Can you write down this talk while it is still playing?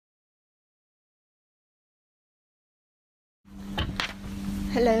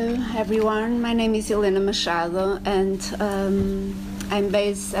Hello, everyone. My name is Helena Machado, and I'm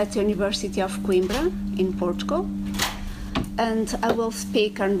based at the University of Coimbra in Portugal. And I will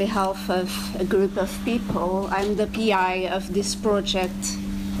speak on behalf of a group of people. I'm the PI of this project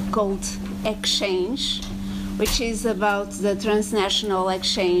called Exchange, which is about the transnational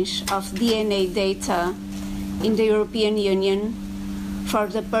exchange of DNA data in the European Union for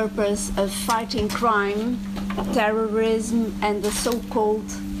the purpose of fighting crime, terrorism, and the so-called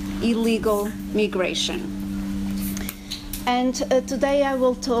illegal migration. And today I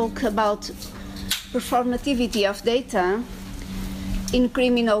will talk about performativity of data in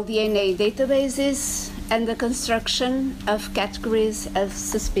criminal DNA databases and the construction of categories of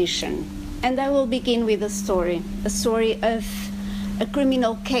suspicion. And I will begin with a story of a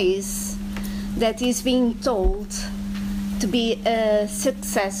criminal case that is being told to be a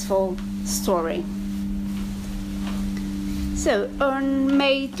successful story. So, on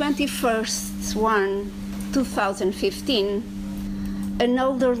May 21st, 2015, an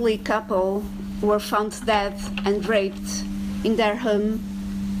elderly couple were found dead and raped in their home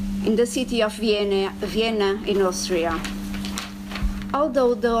in the city of Vienna in Austria.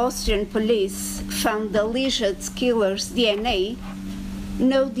 Although the Austrian police found the alleged killer's DNA,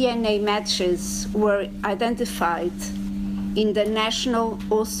 no DNA matches were identified in the National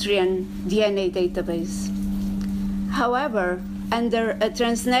Austrian DNA database. However, under a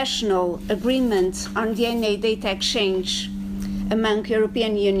transnational agreement on DNA data exchange among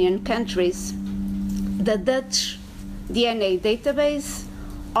European Union countries, the Dutch DNA database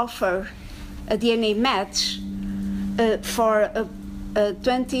offered a DNA match for a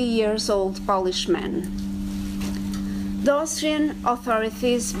 20-year-old Polish man. The Austrian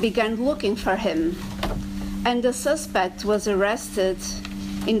authorities began looking for him, and the suspect was arrested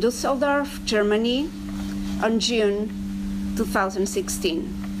in Düsseldorf, Germany, on June 2016.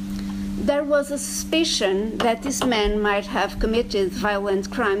 There was a suspicion that this man might have committed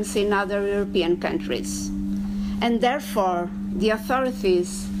violent crimes in other European countries, and therefore the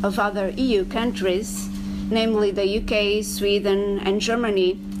authorities of other EU countries, namely the UK, Sweden, and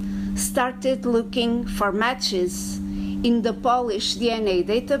Germany, started looking for matches in the Polish DNA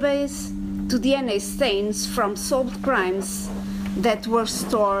database to DNA stains from solved crimes that were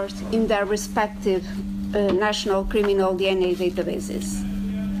stored in their respective national criminal DNA databases.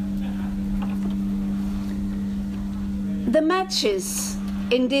 The matches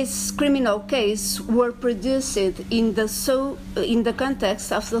in this criminal case were produced in the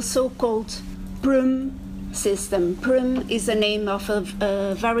context of the so-called Prüm system. Prüm is the name of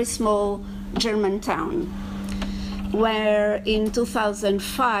a very small German town, where in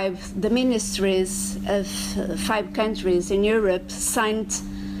 2005 the ministries of 5 countries in Europe signed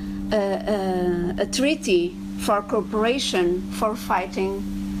a treaty for cooperation for fighting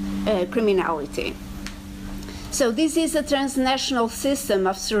criminality. So this is a transnational system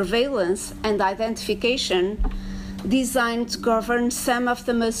of surveillance and identification designed to govern some of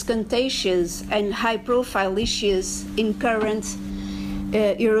the most contentious and high-profile issues in current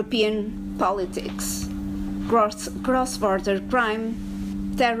European politics: cross-border crime,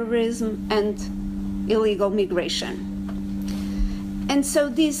 terrorism, and illegal migration. And so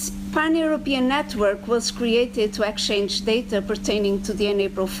this pan-European network was created to exchange data pertaining to DNA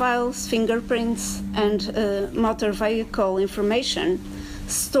profiles, fingerprints, and motor vehicle information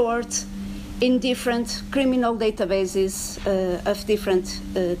stored in different criminal databases of different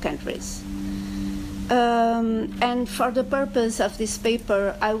countries. And for the purpose of this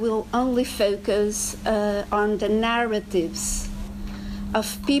paper, I will only focus on the narratives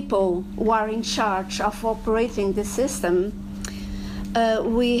of people who are in charge of operating the system.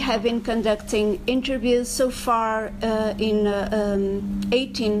 We have been conducting interviews so far in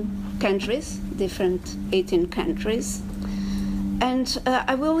 18 countries, different 18 countries. And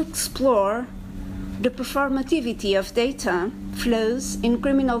I will explore the performativity of data flows in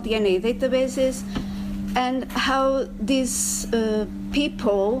criminal DNA databases and how these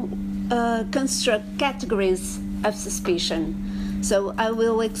people construct categories of suspicion. So I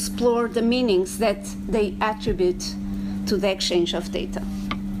will explore the meanings that they attribute to the exchange of data.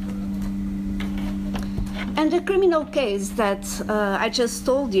 And the criminal case that I just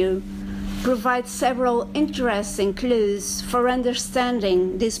told you provides several interesting clues for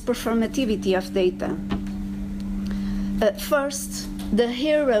understanding this performativity of data. First, the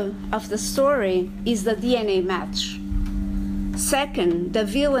hero of the story is the DNA match. Second, the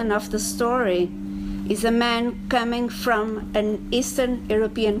villain of the story is a man coming from an Eastern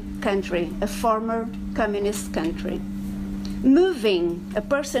European country, a former communist country. A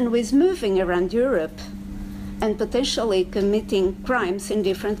person who is moving around Europe and potentially committing crimes in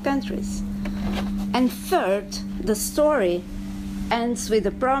different countries. And third, the story ends with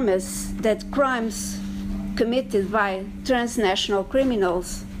the promise that crimes committed by transnational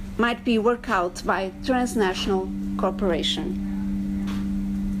criminals might be worked out by transnational cooperation.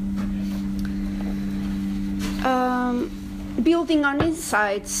 Building on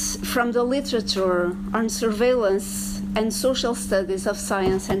insights from the literature on surveillance and social studies of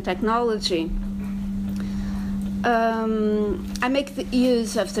science and technology, I make the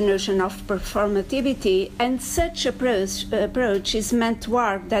use of the notion of performativity, and such approach is meant to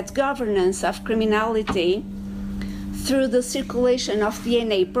argue that governance of criminality through the circulation of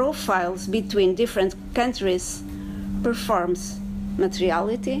DNA profiles between different countries performs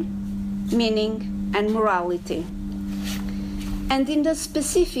materiality, meaning, and morality. And in the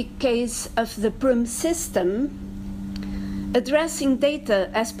specific case of the PRUM system, addressing data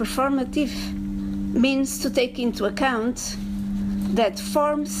as performative means to take into account that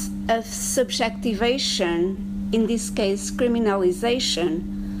forms of subjectivation, in this case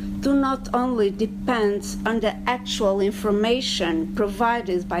criminalization, do not only depend on the actual information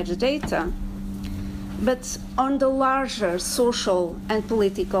provided by the data, but on the larger social and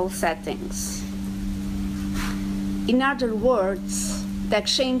political settings. In other words, the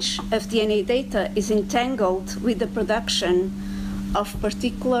exchange of DNA data is entangled with the production of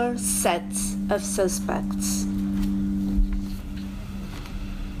particular sets of suspects.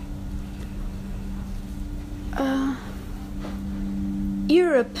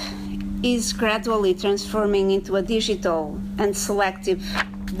 Europe is gradually transforming into a digital and selective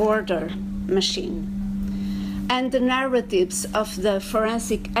border machine. And the narratives of the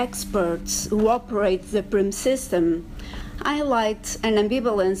forensic experts who operate the PRIM system highlight an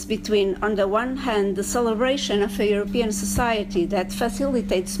ambivalence between, on the one hand, the celebration of a European society that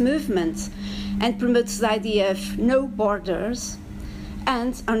facilitates movement and promotes the idea of no borders,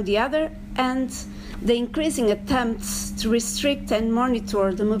 and, on the other hand, the increasing attempts to restrict and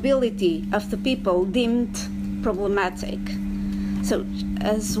monitor the mobility of the people deemed problematic. So,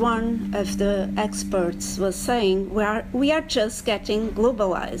 as one of the experts was saying, we are just getting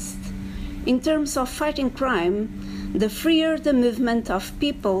globalized. In terms of fighting crime, the freer the movement of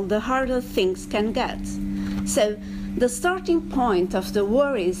people, the harder things can get. So, the starting point of the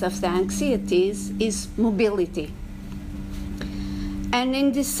worries, of the anxieties, is mobility. And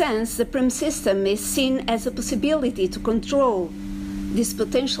in this sense, the PRIM system is seen as a possibility to control these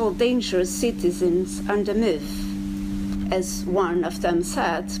potential dangerous citizens on the move. As one of them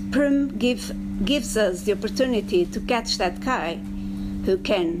said, PRIM gives us the opportunity to catch that guy who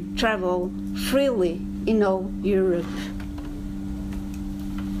can travel freely in all Europe.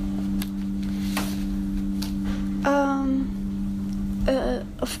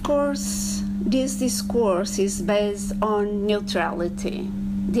 Of course, this discourse is based on neutrality.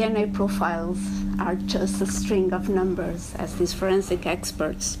 DNA profiles are just a string of numbers, as these forensic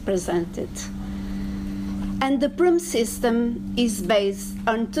experts presented. And the PRIM system is based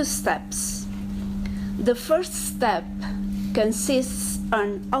on two steps. The first step consists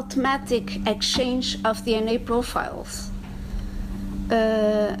on automatic exchange of DNA profiles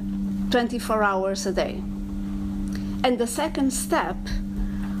 24 hours a day. And the second step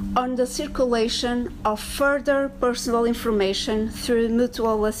on the circulation of further personal information through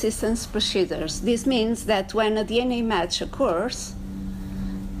mutual assistance procedures. This means that when a DNA match occurs,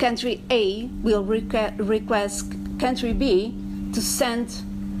 country A will request country B to send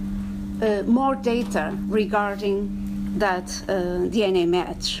more data regarding that DNA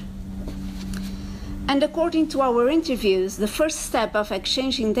match. And according to our interviews, the first step of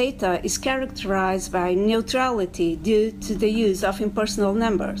exchanging data is characterized by neutrality due to the use of impersonal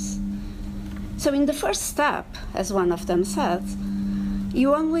numbers. So in the first step, as one of them said,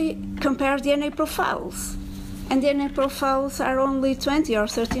 you only compare DNA profiles. And DNA profiles are only 20 or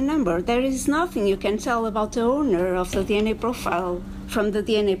 30 numbers. There is nothing you can tell about the owner of the DNA profile from the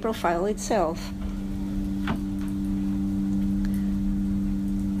DNA profile itself.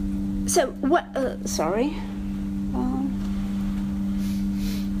 So what? Sorry.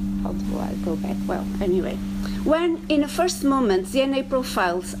 How do I go back? Well, anyway, when in a first moment DNA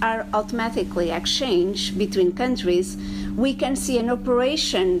profiles are automatically exchanged between countries, we can see an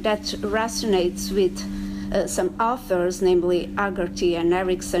operation that resonates with some authors, namely Agarty and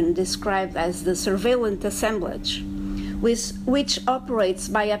Erickson, described as the surveillance assemblage, which operates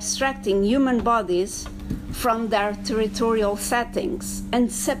by abstracting human bodies from their territorial settings and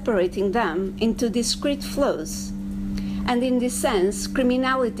separating them into discrete flows. And in this sense,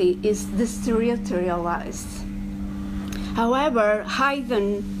 criminality is desterritorialized. However,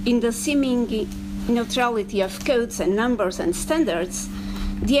 hidden in the seemingly neutrality of codes and numbers and standards,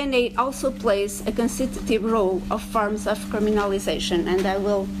 DNA also plays a constitutive role of forms of criminalization, and I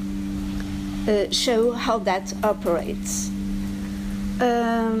will show how that operates.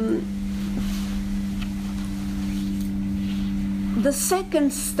 The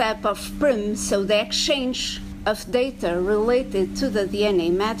second step of PRIM, so the exchange of data related to the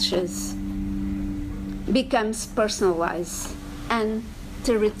DNA matches, becomes personalized and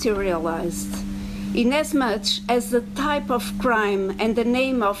territorialized, inasmuch as the type of crime and the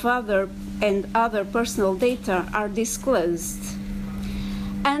name of other personal data are disclosed.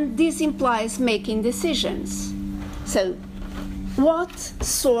 And this implies making decisions. So, what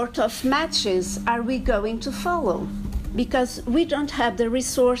sort of matches are we going to follow? Because we don't have the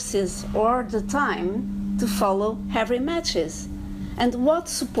resources or the time to follow every matches. And what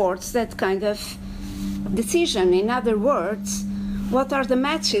supports that kind of decision? In other words, what are the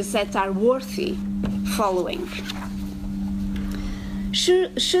matches that are worthy following?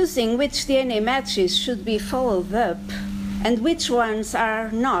 Choosing which DNA matches should be followed up and which ones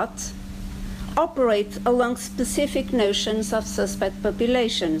are not operate along specific notions of suspect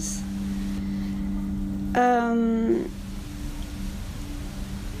populations.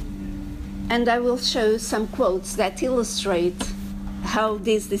 And I will show some quotes that illustrate how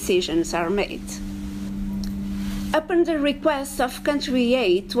these decisions are made. Upon the request of country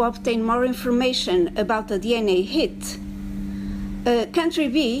A to obtain more information about the DNA hit, country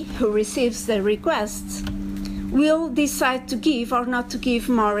B, who receives the request, will decide to give or not to give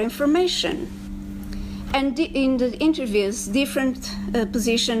more information. And in the interviews, different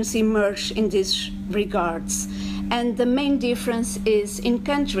positions emerge in these regards. And the main difference is in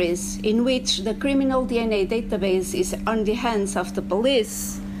countries in which the criminal DNA database is on the hands of the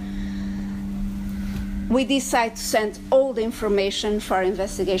police, we decide to send all the information for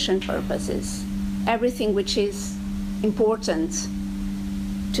investigation purposes, everything which is important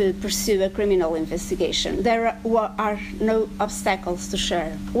to pursue a criminal investigation. There are no obstacles to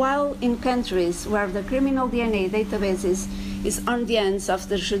share. While in countries where the criminal DNA database is on the hands of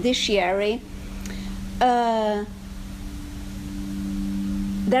the judiciary,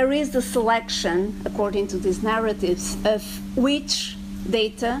 there is the selection, according to these narratives, of which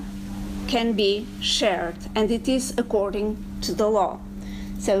data can be shared, and it is according to the law.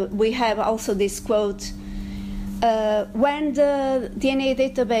 So we have also this quote, when the DNA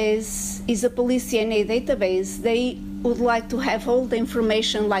database is a police DNA database, they would like to have all the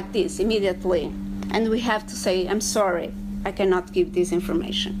information like this immediately. And we have to say, I'm sorry, I cannot give this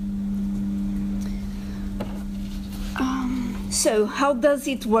information. So how does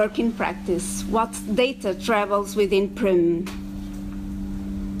it work in practice? What data travels within PRIM?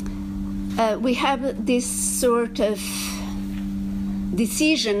 We have this sort of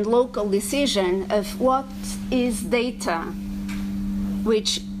decision, local decision of what is data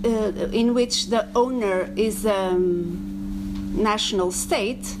in which the owner is a national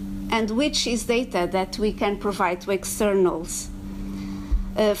state and which is data that we can provide to externals.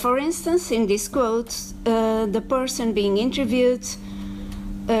 For instance, in this quote, the person being interviewed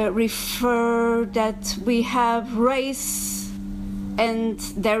referred that we have race and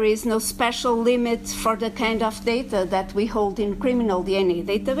there is no special limit for the kind of data that we hold in criminal DNA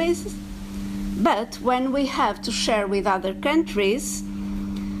databases. But when we have to share with other countries,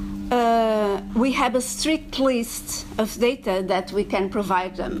 we have a strict list of data that we can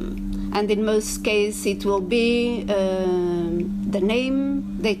provide them. And in most cases, it will be the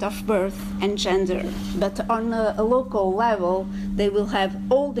name, date of birth, and gender. But on a local level, they will have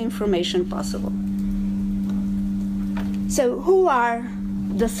all the information possible. So who are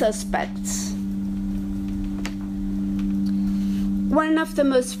the suspects? One of the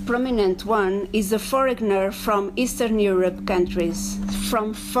most prominent one is a foreigner from Eastern Europe countries,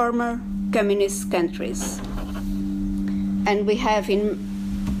 from former communist countries. And we have in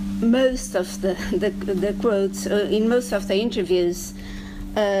most of the quotes, in most of the interviews,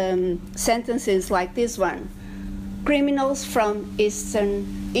 sentences like this one. Criminals from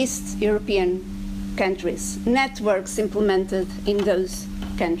East European countries, networks implemented in those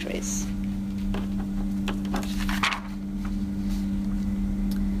countries.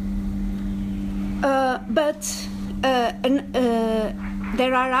 But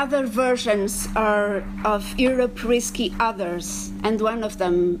there are other versions of Europe risky others, and one of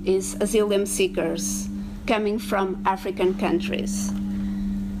them is asylum seekers coming from African countries.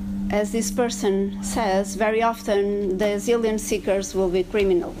 As this person says, very often the asylum seekers will be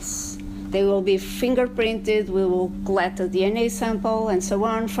criminals. They will be fingerprinted, we will collect a DNA sample, and so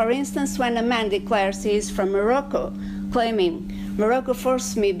on. For instance, when a man declares he is from Morocco, claiming Morocco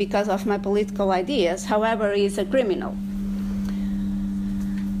forced me because of my political ideas. However, he is a criminal.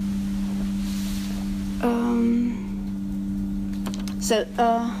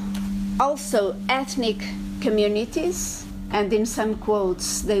 Also ethnic communities, and in some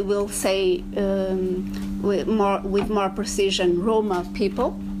quotes they will say with more precision, Roma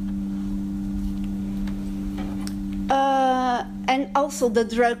people. And also the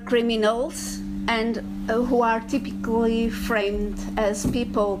drug criminals, and who are typically framed as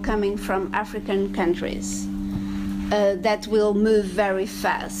people coming from African countries that will move very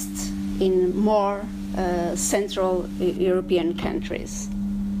fast in more Central European countries.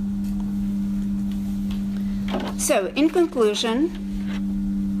 So, in conclusion,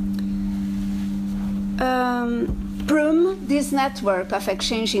 PRUM, this network of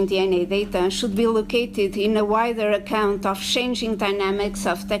exchanging DNA data, should be located in a wider account of changing dynamics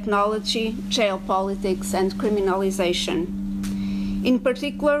of technology, geopolitics, and criminalization. In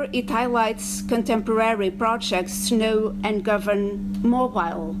particular, it highlights contemporary projects to know and govern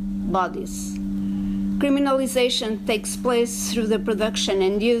mobile bodies. Criminalization takes place through the production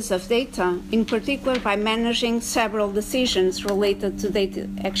and use of data, in particular by managing several decisions related to data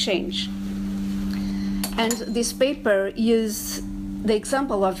exchange. And this paper used the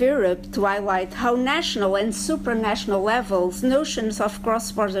example of Europe to highlight how national and supranational levels, notions of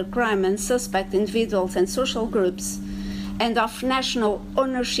cross-border crime and suspect individuals and social groups, and of national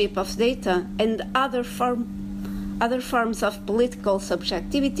ownership of data and other forms of political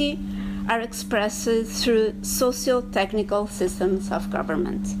subjectivity are expressed through socio-technical systems of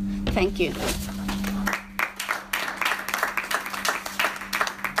government. Thank you.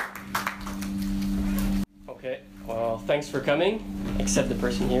 Okay, well, thanks for coming, except the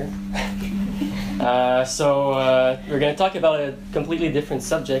person here. We're going to talk about a completely different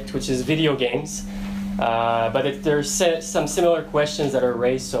subject, which is video games. But there's some similar questions that are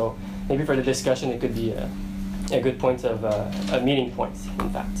raised, so maybe for the discussion it could be a good point of a meeting point,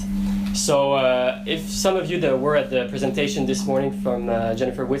 in fact. So if some of you that were at the presentation this morning from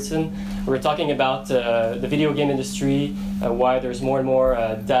Jennifer Whitson, we were talking about the video game industry, why there's more and more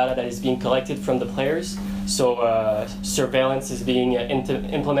data that is being collected from the players. So surveillance is being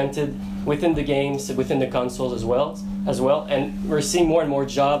implemented within the games, within the consoles as well. And we're seeing more and more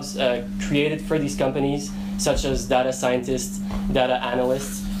jobs created for these companies, such as data scientists, data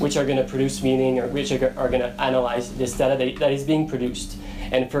analysts, which are going to produce meaning, or which are going to analyze this data that is being produced.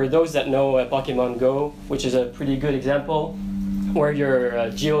 And for those that know Pokemon Go, which is a pretty good example, where you're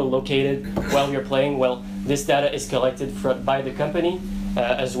geolocated while you're playing, well, this data is collected by the company.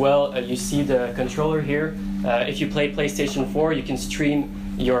 As well, you see the controller here. If you play PlayStation 4, you can stream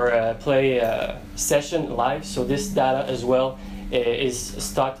your play session live, so this data as well is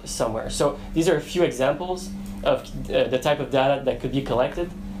stored somewhere. So these are a few examples of the type of data that could be collected.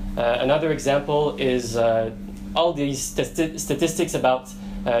 Another example is all these statistics about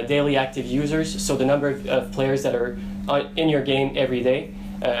daily active users, so the number of players that are in your game every day,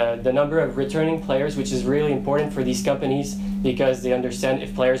 the number of returning players, which is really important for these companies because they understand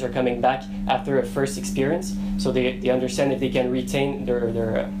if players are coming back after a first experience, so they understand if they can retain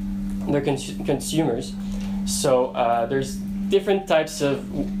their consumers. So there's different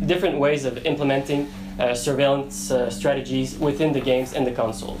ways of implementing surveillance strategies within the games and the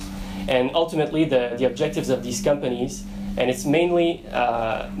consoles. And ultimately, the objectives of these companies, and it's mainly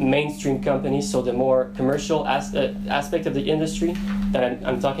mainstream companies, so the more commercial aspect of the industry that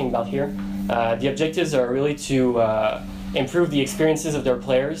I'm talking about here, the objectives are really to improve the experiences of their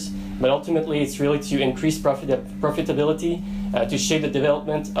players, but ultimately it's really to increase profitability, to shape the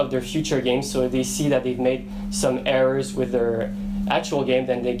development of their future games, so if they see that they've made some errors with their actual game,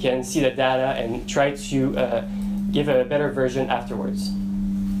 then they can see the data and try to give a better version afterwards.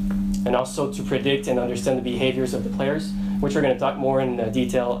 And also to predict and understand the behaviors of the players, which we're going to talk more in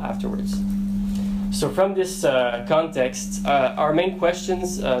detail afterwards. So from this context, our main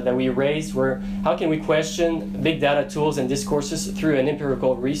questions that we raised were, how can we question big data tools and discourses through an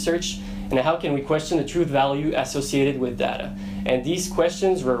empirical research, and how can we question the truth value associated with data? And these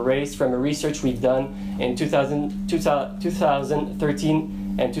questions were raised from a research we've done in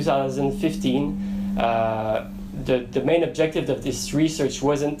 2013 and 2015. The main objective of this research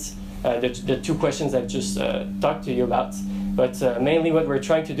wasn't the two questions I've just talked to you about, but mainly what we're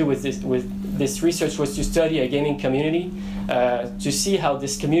trying to do with this research was to study a gaming community, to see how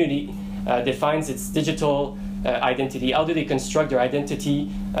this community defines its digital identity. How do they construct their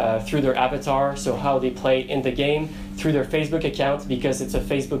identity through their avatar, so how they play in the game, through their Facebook account, because it's a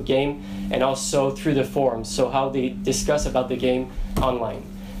Facebook game, and also through the forums, so how they discuss about the game online.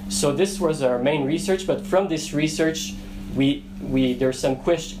 So this was our main research, but from this research, there's some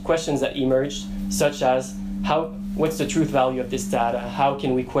questions that emerged, such as what's the truth value of this data? How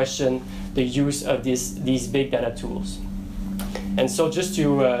can we question the use of these big data tools? And so just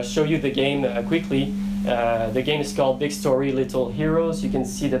to show you the game quickly, the game is called Big Story, Little Heroes. You can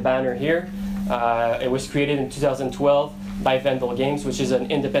see the banner here. It was created in 2012 by Vendel Games, which is an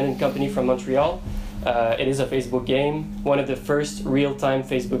independent company from Montreal. It is a Facebook game, one of the first real-time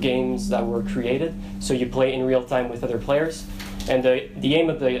Facebook games that were created. So you play in real time with other players. And the aim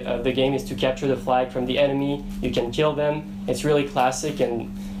of the game is to capture the flag from the enemy. You can kill them. It's really classic,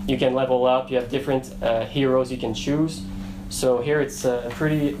 and you can level up. You have different heroes you can choose. So here it's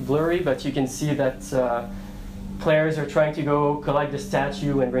pretty blurry, but you can see that players are trying to go collect the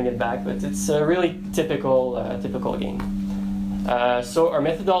statue and bring it back, but it's a really typical game. So our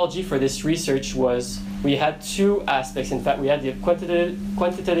methodology for this research was, we had two aspects. In fact, we had the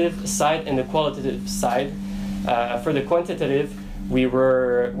quantitative side and the qualitative side. For the quantitative,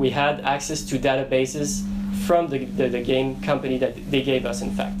 we had access to databases from the game company that they gave us,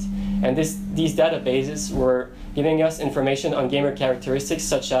 in fact. And these databases were giving us information on gamer characteristics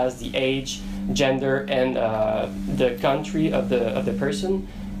such as the age, gender, and the country of the person.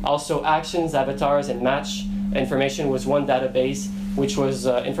 Also actions, avatars, and match information was one database, which was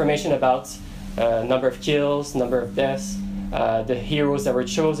information about number of kills, number of deaths, the heroes that were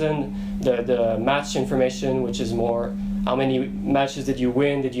chosen, the match information, which is more how many matches did you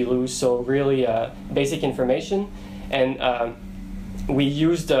win, did you lose, so really basic information. And we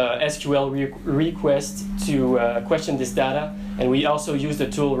used SQL request to question this data, and we also used the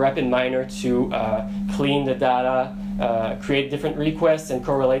tool RapidMiner to clean the data, create different requests, and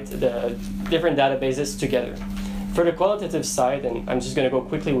correlate the different databases together. For the qualitative side, and I'm just going to go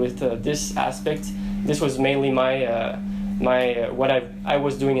quickly with this aspect, this was mainly what I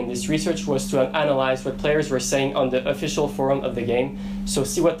was doing in this research, was to analyze what players were saying on the official forum of the game. So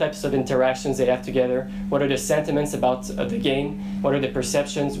see what types of interactions they have together, what are the sentiments about the game, what are the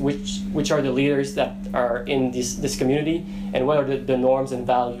perceptions, which are the leaders that are in this community, and what are the norms and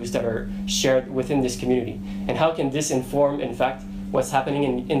values that are shared within this community. And how can this inform, in fact, what's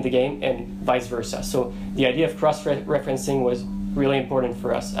happening in the game, and vice versa. So the idea of cross-referencing was really important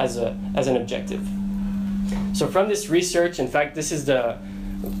for us as an objective. So from this research, in fact, this is the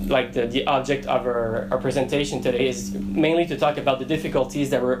object of our presentation today, is mainly to talk about the difficulties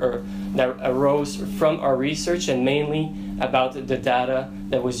that arose from our research, and mainly about the data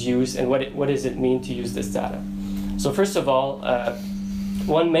that was used and what does it mean to use this data. So first of all,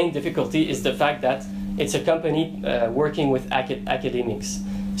 one main difficulty is the fact that it's a company working with academics.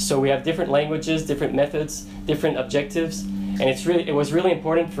 So we have different languages, different methods, different objectives. And it was really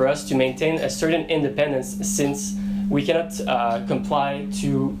important for us to maintain a certain independence, since we cannot comply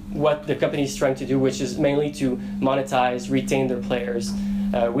to what the company is trying to do, which is mainly to monetize, retain their players.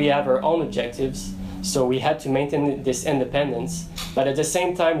 We have our own objectives, so we had to maintain this independence. But at the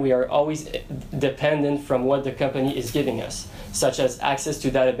same time, we are always dependent from what the company is giving us, such as access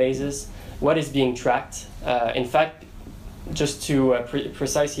to databases, what is being tracked. In fact, just to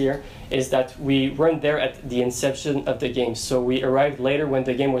precise here, is that we weren't there at the inception of the game. So we arrived later when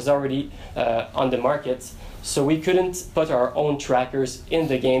the game was already on the market. So we couldn't put our own trackers in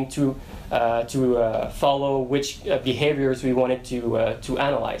the game to follow which behaviors we wanted to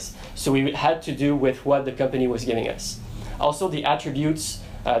analyze. So we had to do with what the company was giving us. Also, the attributes,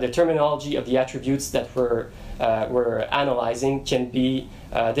 the terminology of the attributes that we're analyzing can be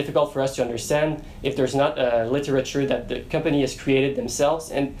difficult for us to understand if there's not a literature that the company has created themselves.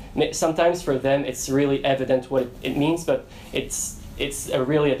 And sometimes for them it's really evident what it means, but it's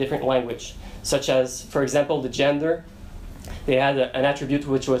really a different language. Such as, for example, the gender. They had an attribute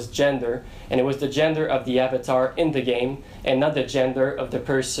which was gender, and it was the gender of the avatar in the game and not the gender of the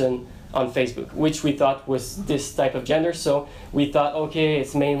person on Facebook, which we thought was this type of gender. So we thought, okay,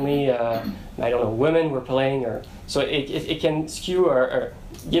 it's mainly, I don't know, women we're playing, or so it can skew or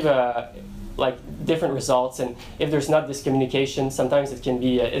give different results. And if there's not this communication, sometimes it can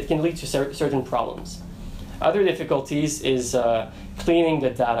lead to certain problems. Other difficulties is cleaning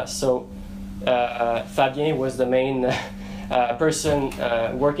the data. So Fabien was the main person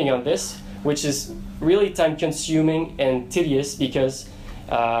working on this, which is really time-consuming and tedious, because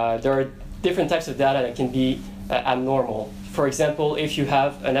there are different types of data that can be abnormal. For example, if you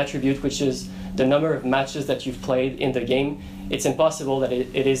have an attribute which is the number of matches that you've played in the game, it's impossible that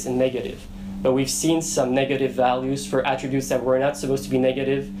it is negative. But we've seen some negative values for attributes that were not supposed to be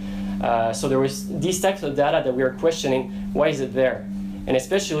negative. So there was these types of data that we are questioning, why is it there? And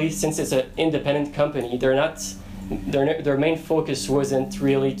especially since it's an independent company, they're not their main focus wasn't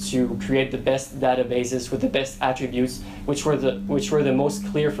really to create the best databases with the best attributes, which were the most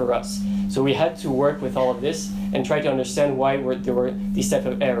clear for us. So we had to work with all of this and try to understand why there were these type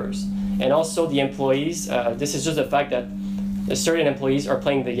of errors. And also the employees, this is just the fact that certain employees are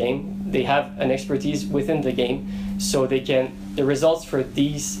playing the game. They have an expertise within the game, so the results for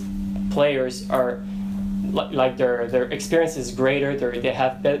these players are like their experience is greater, they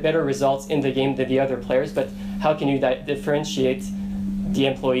have better results in the game than the other players, but how can you differentiate the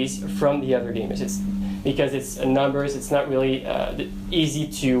employees from the other gamers? It's because it's numbers, it's not really easy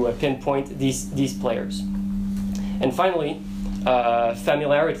to pinpoint these players. And finally,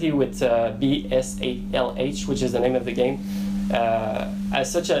 familiarity with BSALH, which is the name of the game.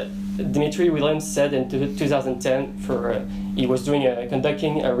 As such, Dimitri Willems said in 2010, he was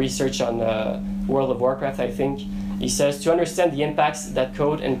conducting a research on World of Warcraft, I think. He says, to understand the impacts that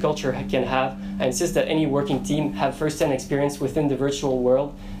code and culture can have, I insist that any working team have first-hand experience within the virtual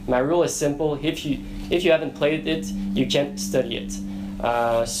world. My rule is simple: if you haven't played it, you can't study it.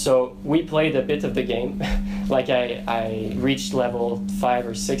 So we played a bit of the game. Like I reached level 5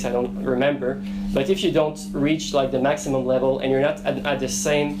 or 6, I don't remember. But if you don't reach like the maximum level and you're not at the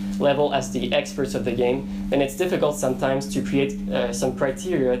same level as the experts of the game, then it's difficult sometimes to create some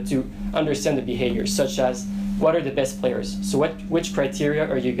criteria to understand the behavior, such as what are the best players? So which criteria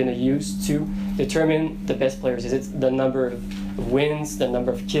are you going to use to determine the best players? Is it the number of wins, the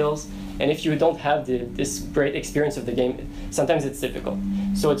number of kills? And if you don't have this great experience of the game, sometimes it's difficult.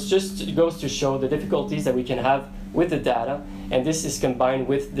 So it goes to show the difficulties that we can have with the data, and this is combined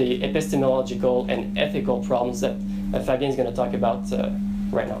with the epistemological and ethical problems that Fabien is going to talk about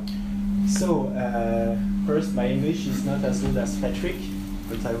right now. So, first, my English is not as good as Patrick,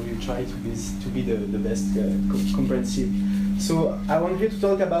 but I will try to be the best comprehensive. So, I want here to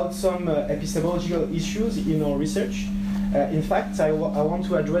talk about some epistemological issues in our research. In fact, I want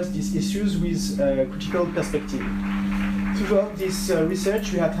to address these issues with a critical perspective. Throughout this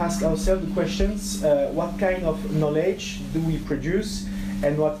research, we have asked ourselves the questions, what kind of knowledge do we produce,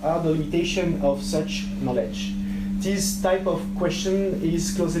 and what are the limitations of such knowledge? This type of question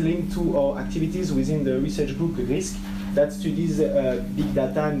is closely linked to our activities within the research group RISC that studies big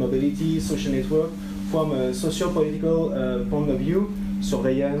data and mobility, social network from a socio-political point of view,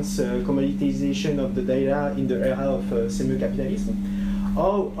 surveillance, commoditization of the data in the era of semi-capitalism.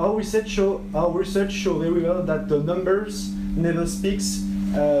 Our research show very well that the numbers never speaks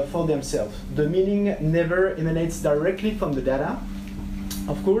for themselves. The meaning never emanates directly from the data.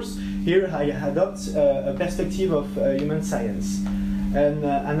 Of course, here I adopt a perspective of human science. And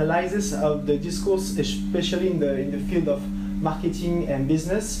analysis of the discourse, especially in the field of marketing and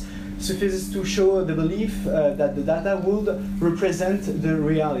business, suffices to show the belief that the data would represent the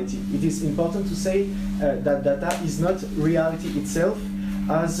reality. It is important to say that data is not reality itself,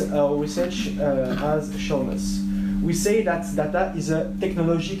 as our research has shown us. We say that data is a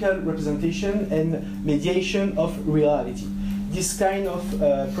technological representation and mediation of reality. This kind of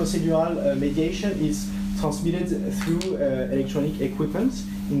procedural mediation is transmitted through electronic equipment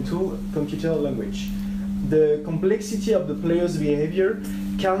into computer language. The complexity of the player's behavior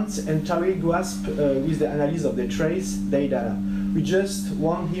can't entirely grasp with the analysis of the trace data. We just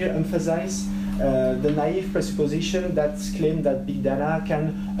want here emphasize the naive presupposition that claim that big data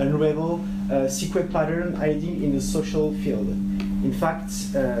can unravel secret pattern hiding in the social field. In fact,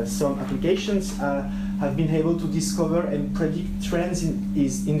 some applications have been able to discover and predict trends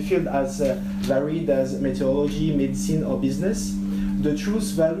in fields as varied as meteorology, medicine, or business. The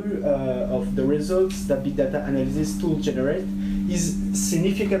truth value of the results that big data analysis tools generate is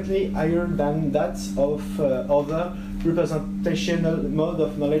significantly higher than that of other representational mode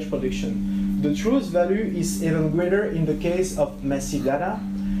of knowledge production. The truth value is even greater in the case of massive data,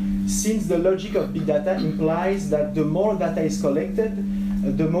 since the logic of big data implies that the more data is collected,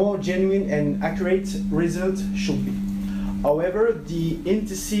 the more genuine and accurate result should be. However, the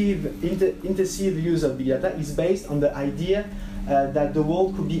intensive use of big data is based on the idea that the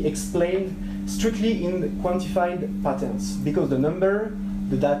world could be explained strictly in quantified patterns, because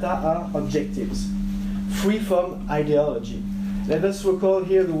the data are objectives, free from ideology. Let us recall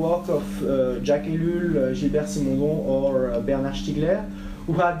here the work of Jacques Ellul, Gilbert Simondon, or Bernard Stiegler,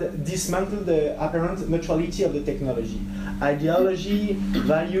 who had dismantled the apparent neutrality of the technology. Ideology,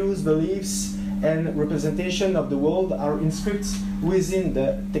 values, beliefs, and representation of the world are inscribed within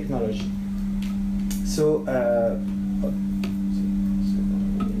the technology. So,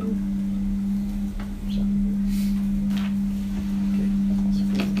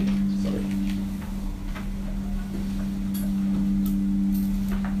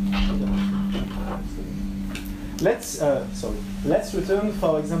 Let's return,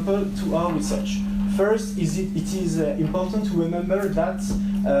 for example, to our research. First, it is important to remember that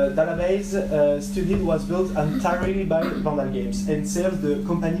database studied was built entirely by Vandal Games and serves the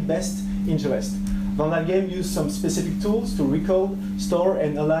company's best interest. Vandal Games used some specific tools to record, store,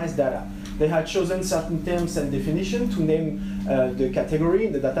 and analyze data. They had chosen certain terms and definitions to name the category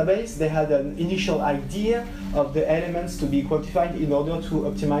in the database. They had an initial idea of the elements to be quantified in order to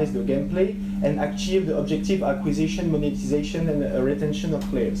optimize the gameplay and achieve the objective acquisition, monetization, and retention of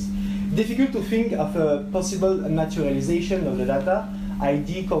players. Difficult to think of a possible naturalization of the data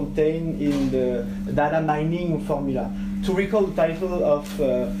ID contained in the data mining formula. To recall the title of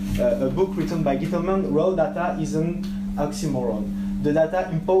a book written by Gitelman, raw data is an oxymoron. The data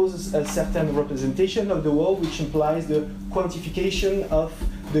imposes a certain representation of the world, which implies the quantification of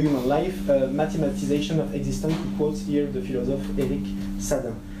the human life, mathematization of existence, to quote here the philosopher Eric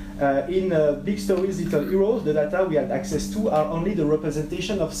Sadin. In Big Stories, Little Heroes, the data we had access to are only the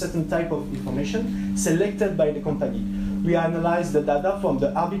representation of certain type of information selected by the company. We analyze the data from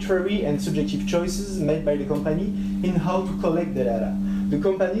the arbitrary and subjective choices made by the company in how to collect the data. The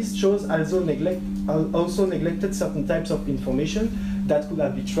company's chose also neglected certain types of information that could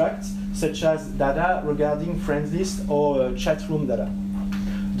have been tracked, such as data regarding friends list or chat room data.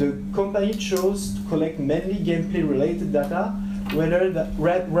 The company chose to collect mainly gameplay-related data rather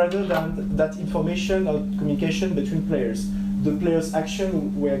than that information or communication between players. The players'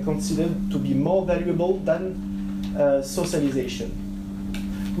 actions were considered to be more valuable than socialization.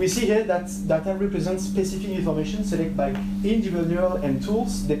 We see here that data represents specific information selected by individual and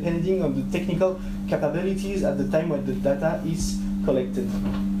tools depending on the technical capabilities at the time when the data is collected.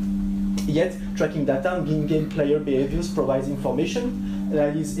 Yet, tracking data and in-game player behaviors provides information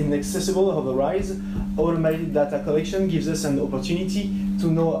that is inaccessible otherwise. Automated data collection gives us an opportunity to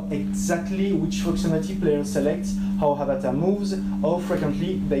know exactly which functionality players select, how avatar moves, how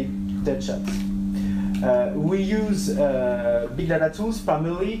frequently they chat. We use big data tools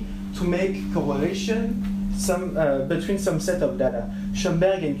primarily to make correlation between some set of data.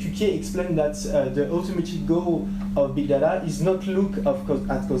 Schoenberg and Cuquier explain that the ultimate goal of big data is not look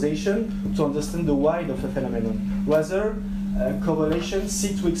at causation to understand the why of a phenomenon. Rather, correlation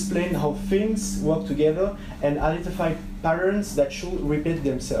seeks to explain how things work together and identify patterns that should repeat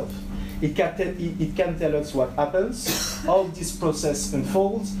themselves. It can tell us what happens, how this process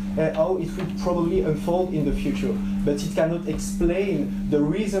unfolds, and how it will probably unfold in the future. But it cannot explain the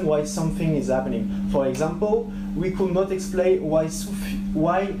reason why something is happening. For example, we could not explain why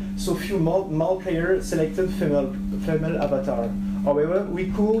so few male players selected female avatar. However,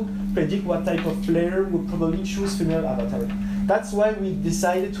 we could predict what type of player would probably choose female avatar. That's why we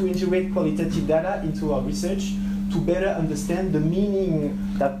decided to integrate qualitative data into our research to better understand the meaning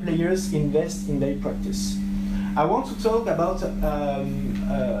that players invest in their practice. I want to talk about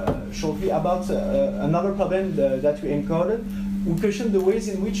shortly about another problem that we encountered. We question the ways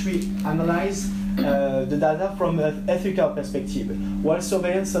in which we analyze the data from an ethical perspective. While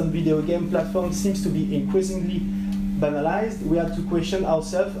surveillance on video game platforms seems to be increasingly banalized, we have to question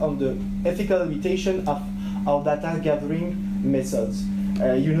ourselves on the ethical limitation of our data gathering methods.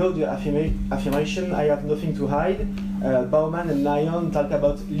 You know the affirmation, I have nothing to hide. Bauman and Nyon talk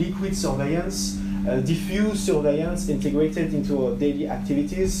about liquid surveillance, diffuse surveillance integrated into our daily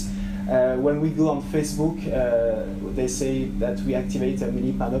activities. When we go on Facebook, they say that we activate a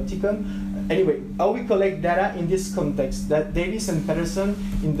mini panopticon. Anyway, how we collect data in this context? That Davis and Patterson,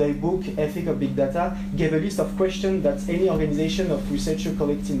 in their book Ethics of Big Data, gave a list of questions that any organization of researchers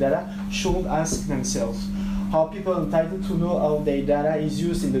collecting data should ask themselves. Are people entitled to know how their data is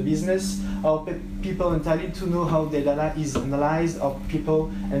used in the business? Are people entitled to know how their data is analyzed? Are people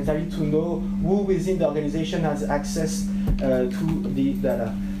entitled to know who within the organization has access to the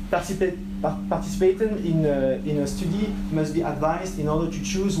data? Participating in a study must be advised in order to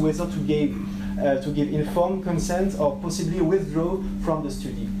choose whether to give informed consent or possibly withdraw from the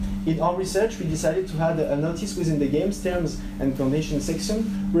study. In our research, we decided to add a notice within the game's terms and conditions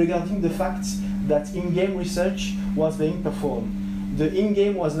section regarding the fact that in-game research was being performed. The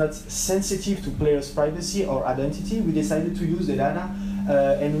in-game was not sensitive to players' privacy or identity. We decided to use the data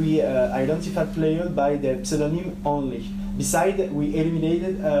and we identified players by their pseudonym only. Besides, we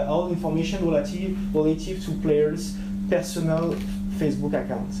eliminated all information relative to players' personal Facebook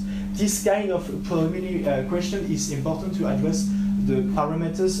accounts. This kind of preliminary question is important to address the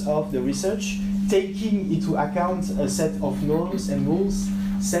parameters of the research, taking into account a set of norms and rules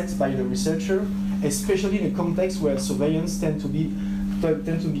set by the researcher, especially in a context where surveillance tend to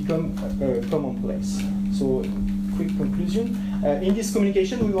become commonplace. So, quick conclusion. In this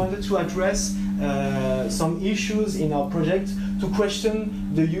communication, we wanted to address some issues in our project to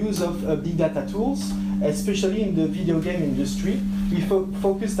question the use of big data tools, especially in the video game industry. We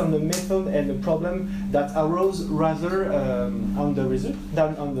focused on the method and the problem that arose rather on the result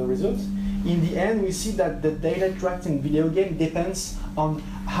than on the result. In the end, we see that the data tracked in video game depends on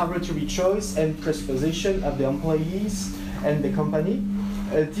arbitrary choice and presupposition of the employees and the company.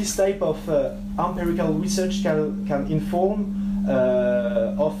 This type of empirical research can inform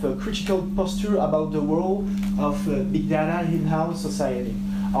of a critical posture about the role of big data in our society.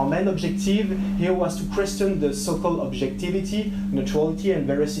 Our main objective here was to question the so-called objectivity, neutrality, and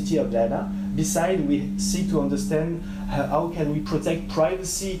veracity of data. Besides, we seek to understand how can we protect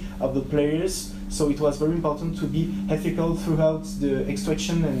privacy of the players. So it was very important to be ethical throughout the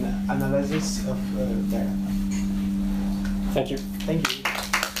extraction and analysis of data. Thank you. Thank you.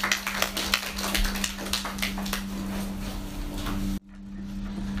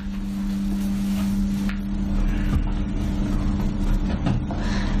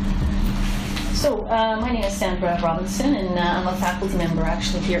 So, my name is Sandra Robinson, and I'm a faculty member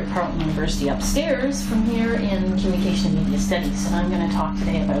actually here at Carleton University upstairs from here in Communication and Media Studies. And I'm going to talk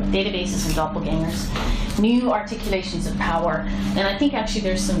today about databases and doppelgangers, new articulations of power. And I think actually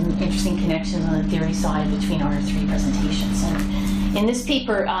there's some interesting connections on the theory side between our three presentations. And in this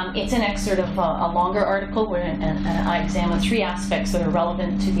paper, it's an excerpt of a longer article where I examine three aspects that are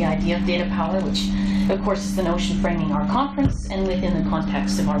relevant to the idea of data power, which of course is the notion framing our conference and within the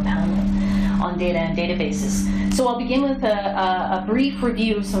context of our panel on data and databases. So I'll begin with a brief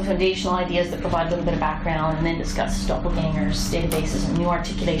review of some foundational ideas that provide a little bit of background, and then discuss doppelgangers, databases, and new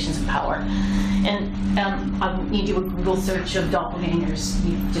articulations of power. And when you do a Google search of doppelgangers,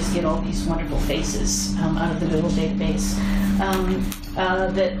 you just get all these wonderful faces out of the Google database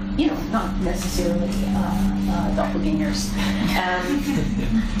that, you know, not necessarily doppelgangers.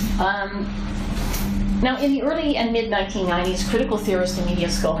 Now, in the early and mid-1990s, critical theorist and media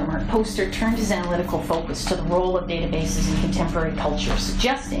scholar Mark Poster turned his analytical focus to the role of databases in contemporary culture,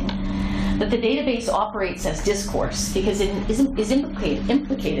 suggesting that the database operates as discourse because it is implicated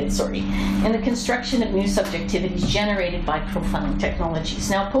in the construction of new subjectivities generated by profiling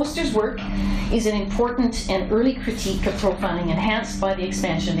technologies. Now, Poster's work is an important and early critique of profiling enhanced by the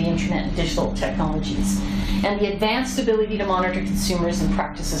expansion of the internet and digital technologies and the advanced ability to monitor consumers and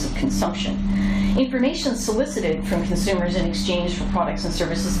practices of consumption. Information solicited from consumers in exchange for products and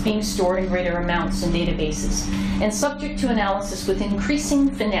services being stored in greater amounts in databases and subject to analysis with increasing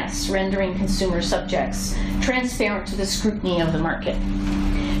finesse, rendering consumer subjects transparent to the scrutiny of the market.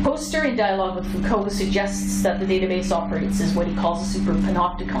 Poster, in dialogue with Foucault, suggests that the database operates as what he calls a super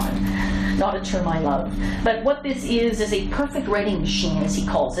panopticon, not a term I love. But what this is a perfect writing machine, as he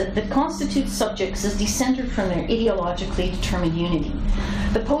calls it, that constitutes subjects as decentered from their ideologically determined unity.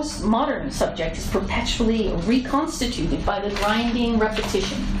 The postmodern subject is perpetually reconstituted by the grinding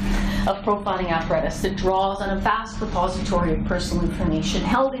repetition of profiling apparatus that draws on a vast repository of personal information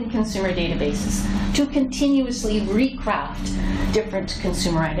held in consumer databases to continuously recraft different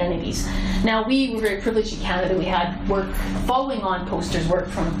consumer identities. Now, we were very privileged in Canada. We had work following on Poster's work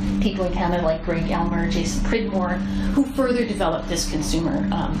from people in Canada like Greg Elmer, Jason Pridmore, who further developed this consumer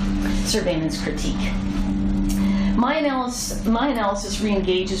surveillance critique. My analysis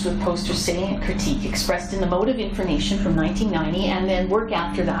re-engages with Poster's salient critique expressed in the Mode of Information from 1990 and then work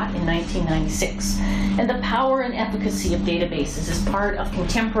after that in 1996, and the power and efficacy of databases as part of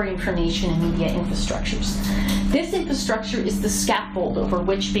contemporary information and media infrastructures. This infrastructure is the scaffold over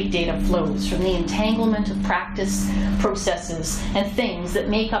which big data flows from the entanglement of practice, processes, and things that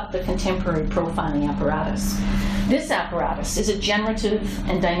make up the contemporary profiling apparatus. This apparatus is a generative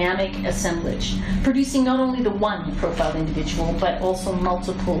and dynamic assemblage, producing not only the one profiled individual, but also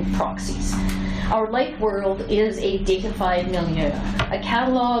multiple proxies. Our life world is a datafied milieu, a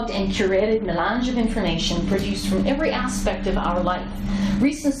cataloged and curated melange of information produced from every aspect of our life.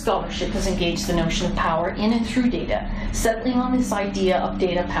 Recent scholarship has engaged the notion of power in and through data, settling on this idea of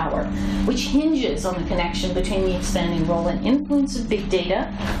data power, which hinges on the connection between the expanding role and influence of big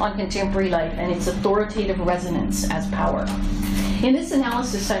data on contemporary life and its authoritative resonance as power. In this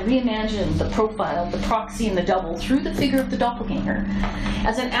analysis, I reimagined the profile, the proxy, and the double through the figure of the doppelganger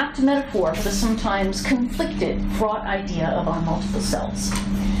as an apt metaphor for the sometimes conflicted, fraught idea of our multiple selves.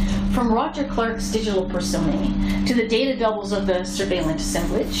 From Roger Clark's digital personae to the data doubles of the surveillance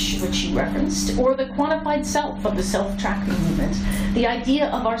assemblage, which he referenced, or the quantified self of the self-tracking movement, the idea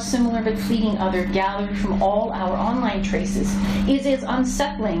of our similar but fleeting other gathered from all our online traces is as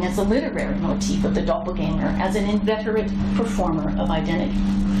unsettling as the literary motif of the doppelganger as an inveterate performer of identity.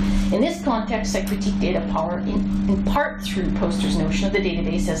 In this context, I critique data power in part through Poster's notion of the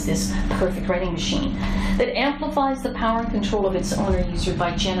database as this perfect writing machine that amplifies the power and control of its owner user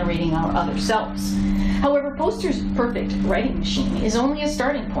by generating our other selves. However, Poster's perfect writing machine is only a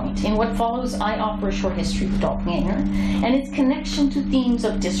starting point. In what follows, I offer a short history of the doppelganger and its connection to themes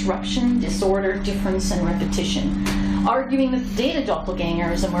of disruption, disorder, difference, and repetition, arguing that the data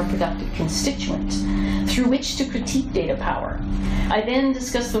doppelganger is a more productive constituent through which to critique data power. I then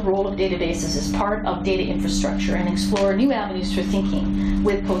discuss the role of databases as part of data infrastructure and explore new avenues for thinking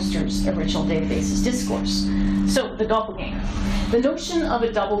with Poster's original databases discourse. So, the doppelganger. The notion of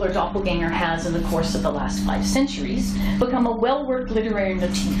a double or doppelganger has, in the course of the last 5 centuries, become a well-worked literary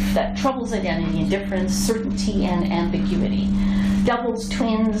motif that troubles identity and difference, certainty and ambiguity. Doubles,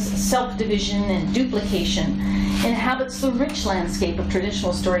 twins, self-division, and duplication inhabits the rich landscape of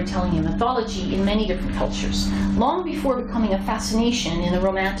traditional storytelling and mythology in many different cultures, long before becoming a fascination in the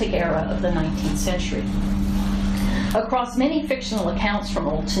Romantic era of the 19th century. Across many fictional accounts from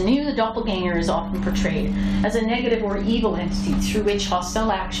old to new, the doppelganger is often portrayed as a negative or evil entity through which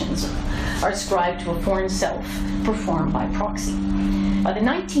hostile actions are ascribed to a foreign self performed by proxy. By the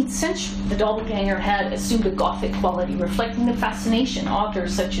 19th century, the doppelganger had assumed a Gothic quality, reflecting the fascination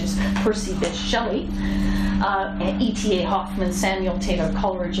authors such as Percy Bysshe Shelley, E.T.A. Hoffmann, Samuel Taylor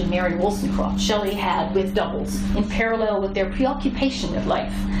Coleridge, and Mary Wollstonecraft Shelley had with doubles, in parallel with their preoccupation with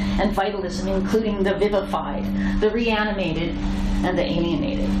life and vitalism, including the vivified, the reanimated, and the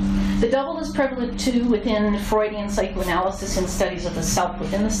alienated. The double is prevalent too within Freudian psychoanalysis in studies of the self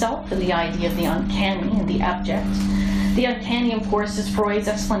within the self and the idea of the uncanny and the abject. The uncanny, of course, is Freud's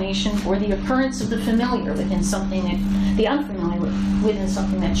explanation for the occurrence of the familiar within something that, the unfamiliar within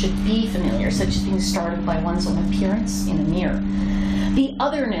something that should be familiar, such as being startled by one's own appearance in a mirror. The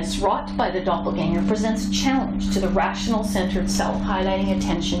otherness wrought by the doppelganger presents a challenge to the rational-centered self, highlighting a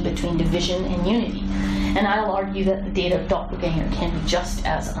tension between division and unity. And I'll argue that the data doppelganger can be just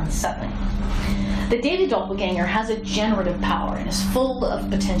as unsettling. The data doppelganger has a generative power and is full of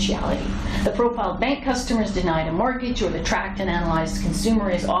potentiality. The profiled bank customer is denied a mortgage, or the tracked and analyzed consumer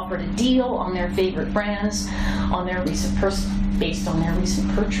is offered a deal on their favorite brands based on their recent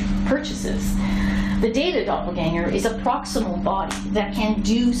purchases. The data doppelganger is a proximal body that can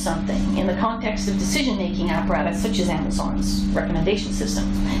do something in the context of decision-making apparatus such as Amazon's recommendation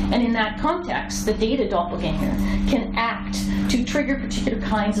system. And in that context, the data doppelganger can act to trigger particular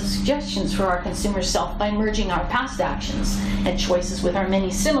kinds of suggestions for our consumer self by merging our past actions and choices with our many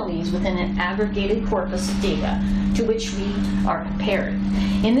similes within an aggregated corpus of data to which we are compared.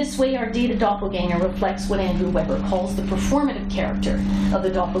 In this way, our data doppelganger reflects what Andrew Weber calls the performative character of the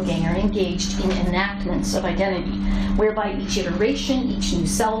doppelganger engaged in enactments of identity, whereby each iteration, each new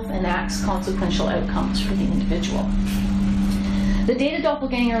self, enacts consequential outcomes for the individual. The data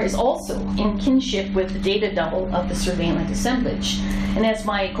doppelganger is also in kinship with the data double of the surveillance assemblage. And as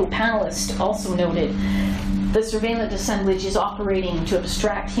my co-panelist also noted, the surveillance assemblage is operating to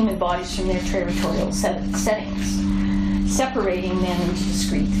abstract human bodies from their territorial settings, separating them into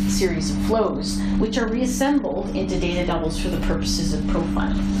discrete series of flows, which are reassembled into data doubles for the purposes of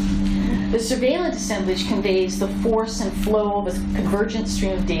profiling. The surveillance assemblage conveys the force and flow of a convergent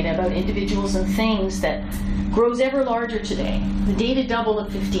stream of data about individuals and things that grows ever larger today. The data double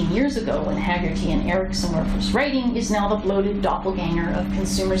of 15 years ago, when Haggerty and Erickson were first writing, is now the bloated doppelganger of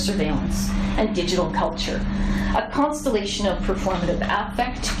consumer surveillance and digital culture, a constellation of performative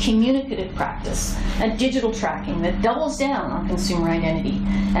affect, communicative practice, and digital tracking that doubles down on consumer identity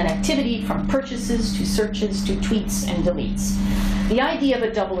and activity, from purchases to searches to tweets and deletes. The idea of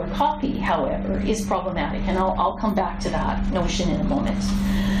a double or copy, however, is problematic, and I'll come back to that notion in a moment.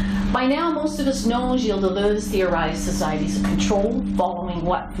 By now, most of us know Gilles Deleuze theorized societies of control, following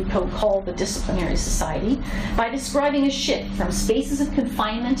what Foucault called the disciplinary society, by describing a shift from spaces of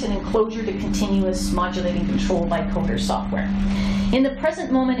confinement and enclosure to continuous modulating control by coder software. In the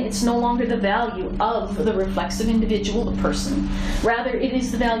present moment, it's no longer the value of the reflexive individual, the person. Rather, it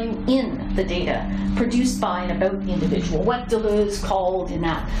is the value in the data produced by and about the individual, what Deleuze called in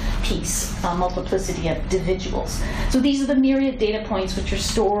that piece a multiplicity of individuals. So these are the myriad data points which are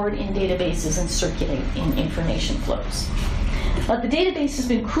stored in databases and circulate in information flows. The database has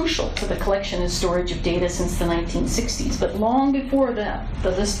been crucial to the collection and storage of data since the 1960s, but long before that,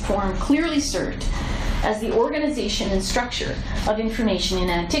 the list form clearly served as the organization and structure of information in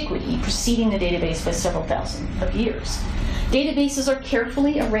antiquity, preceding the database by several thousand of years. Databases are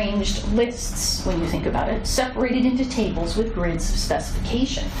carefully arranged lists, when you think about it, separated into tables with grids of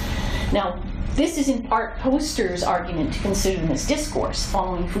specification. Now, this is in part Poster's argument to consider this discourse,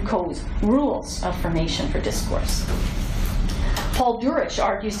 following Foucault's rules of formation for discourse. Paul Durich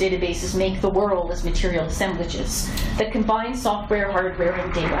argues databases make the world as material assemblages that combine software, hardware,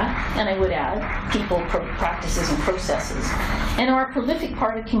 and data, and I would add, people, practices, and processes, and are a prolific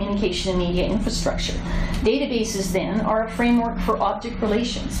part of communication and media infrastructure. Databases, then, are a framework for object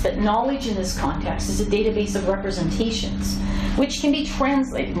relations, but knowledge in this context is a database of representations, which can be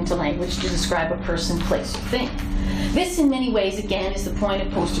translated into language to describe a person, place, or thing. This, in many ways, again, is the point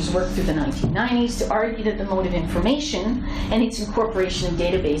of Poster's work through the 1990s to argue that the mode of information and its incorporation in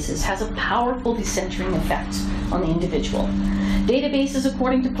databases has a powerful decentering effect on the individual. Databases,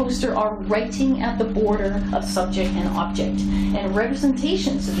 according to Poster, are writing at the border of subject and object, and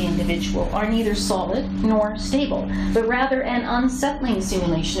representations of the individual are neither solid nor stable, but rather an unsettling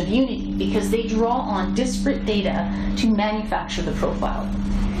simulation of unity because they draw on disparate data to manufacture the profile.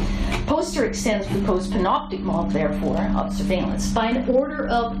 Poster extends Foucault's panoptic model, therefore, of surveillance by an order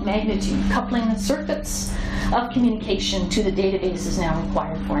of magnitude, coupling the circuits of communication to the databases now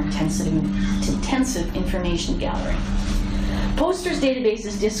required for intensive information gathering. Poster's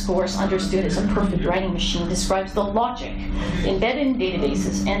databases discourse, understood as a perfect writing machine, describes the logic embedded in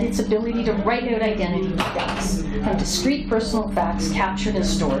databases and its ability to write out identity facts from discrete personal facts captured and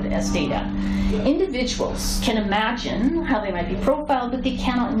stored as data. Individuals can imagine how they might be profiled, but they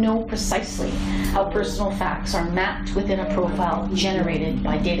cannot know precisely how personal facts are mapped within a profile generated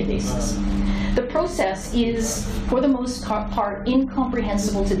by databases. The process is, for the most part,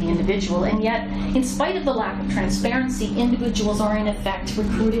 incomprehensible to the individual, and yet, in spite of the lack of transparency, individuals are in effect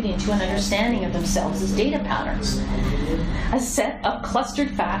recruited into an understanding of themselves as data patterns. A set of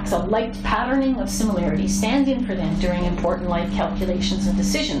clustered facts, a light patterning of similarities, stand in for them during important life calculations and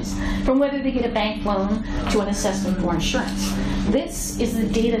decisions, from whether they get a bank loan to an assessment for insurance. This is the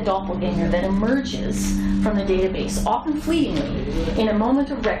data doppelganger that emerges from the database, often fleetingly, in a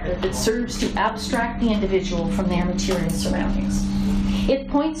moment of record that serves to abstract the individual from their material surroundings. It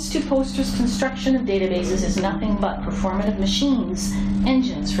points to Poster's construction of databases as nothing but performative machines,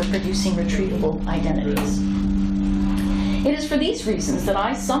 engines for producing retrievable identities. It is for these reasons that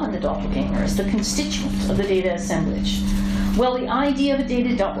I summon the doppelganger as the constituent of the data assemblage. Well, the idea of a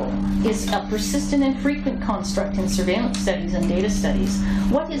data double is a persistent and frequent construct in surveillance studies and data studies.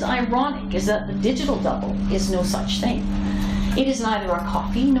 What is ironic is that the digital double is no such thing. It is neither a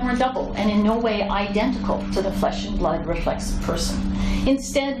copy nor a double, and in no way identical to the flesh and blood reflexive person.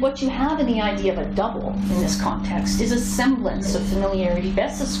 Instead, what you have in the idea of a double in this context is a semblance of familiarity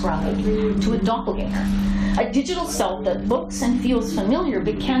best ascribed to a doppelganger. A digital self that looks and feels familiar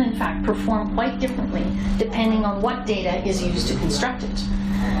but can in fact perform quite differently depending on what data is used to construct it.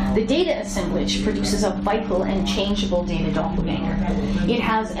 The data assemblage produces a vital and changeable data doppelganger. It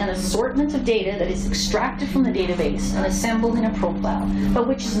has an assortment of data that is extracted from the database and assembled in a profile, but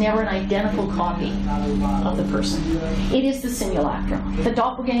which is never an identical copy of the person. It is the simulacrum. The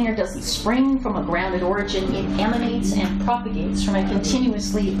doppelganger doesn't spring from a grounded origin. It emanates and propagates from a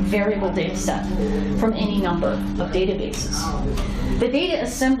continuously variable data set from any number of databases. The data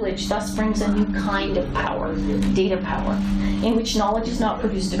assemblage thus brings a new kind of power, data power, in which knowledge is not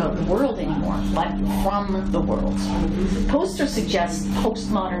produced about the world anymore, but from the world. Poster suggests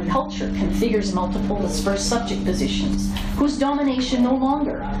postmodern culture configures multiple dispersed subject positions, whose domination no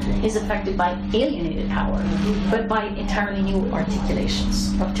longer is affected by alienated power, but by entirely new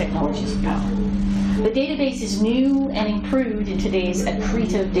articulations of technologies of power. The database is new and improved in today's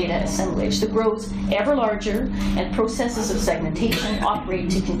accretive data assemblage that grows ever larger, and processes of segmentation operate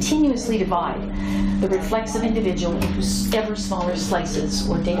to continuously divide the reflexive individual into ever smaller slices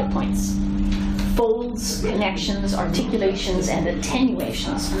or data points. Folds, connections, articulations, and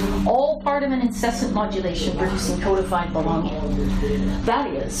attenuations, all part of an incessant modulation producing codified belonging. That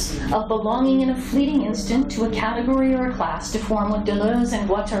is, of belonging in a fleeting instant to a category or a class to form what Deleuze and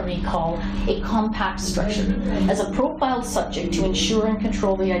Guattari call a compact structure, as a profiled subject to ensure and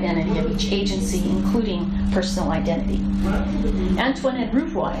control the identity of each agency, including personal identity. Antoinette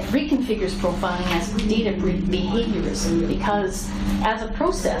Rouvois reconfigures profiling as data behaviorism because, as a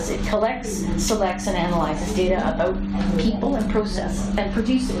process, it collects, selects, and analyzes data about people and process and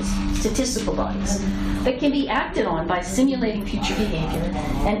produces statistical bodies that can be acted on by simulating future behavior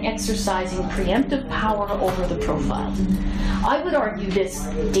and exercising preemptive power over the profile. I would argue this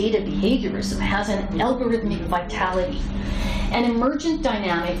data behaviorism has an algorithmic vitality, an emergent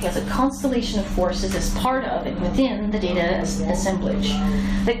dynamic as a constellation of forces as part of and within the data assemblage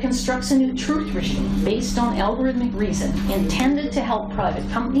that constructs a new truth regime based on algorithmic reason intended to help private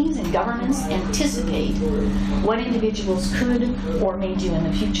companies and governments anticipate what individuals could or may do in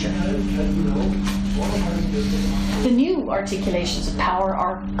the future. The new articulations of power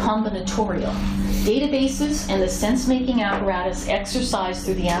are combinatorial. Databases and the sense-making apparatus exercised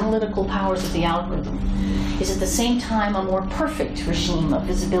through the analytical powers of the algorithm is at the same time a more perfect regime of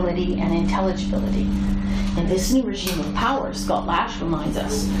visibility and intelligibility. In this new regime of power, Scott Lash reminds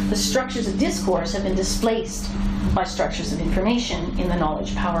us, the structures of discourse have been displaced by structures of information in the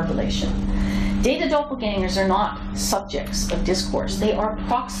knowledge-power relation. Data doppelgangers are not subjects of discourse. They are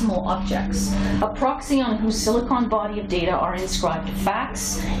proximal objects, a proxy on whose silicon body of data are inscribed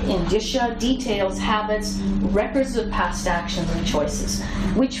facts, indicia, details, habits, records of past actions and choices,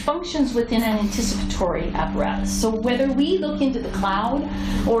 which functions within an anticipatory apparatus. So whether we look into the cloud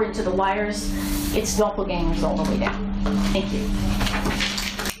or into the wires, it's doppelgangers all the way down. Thank you.